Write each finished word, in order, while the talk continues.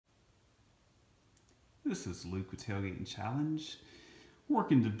This is Luke with Tailgate and Challenge,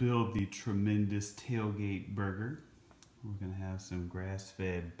 working to build the tremendous tailgate burger. We're going to have some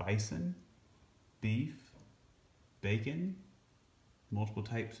grass-fed bison, beef, bacon, multiple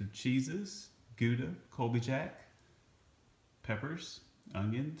types of cheeses, Gouda, Colby Jack, peppers,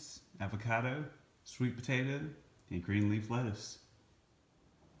 onions, avocado, sweet potato, and green leaf lettuce.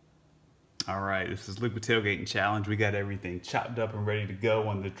 Alright, this is Luke with Tailgate and Challenge. We got everything chopped up and ready to go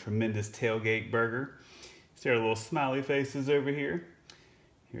on the tremendous tailgate burger. See our little smiley faces over here.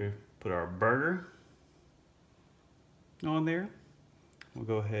 Here, put our burger on there. We'll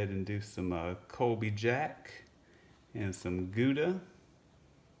go ahead and do some Colby Jack and some Gouda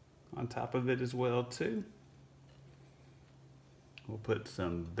on top of it as well too. We'll put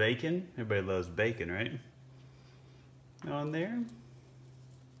some bacon. Everybody loves bacon, right? On there.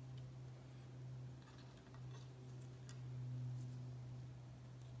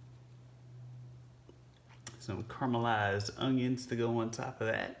 Some caramelized onions to go on top of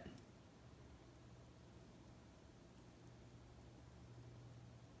that.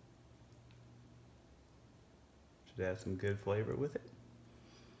 Should add some good flavor with it.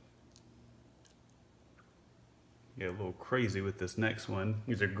 Get a little crazy with this next one.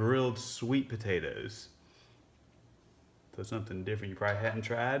 These are grilled sweet potatoes. So something different you probably hadn't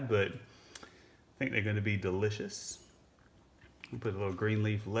tried, but I think they're going to be delicious. We'll put a little green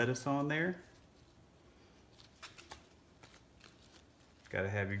leaf lettuce on there. Gotta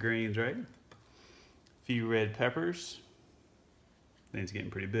have your greens, right? A few red peppers. Things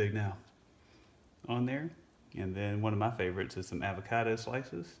getting pretty big now. On there. And then one of my favorites is some avocado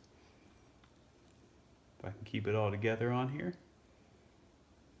slices. If I can keep it all together on here.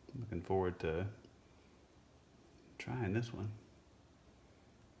 Looking forward to trying this one.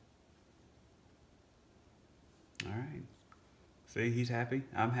 Alright. See, he's happy.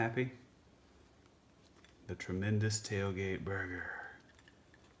 I'm happy. The tremendous tailgate burger.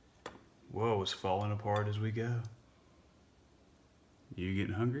 Whoa, it's falling apart as we go. You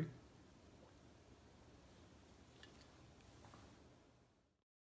getting hungry?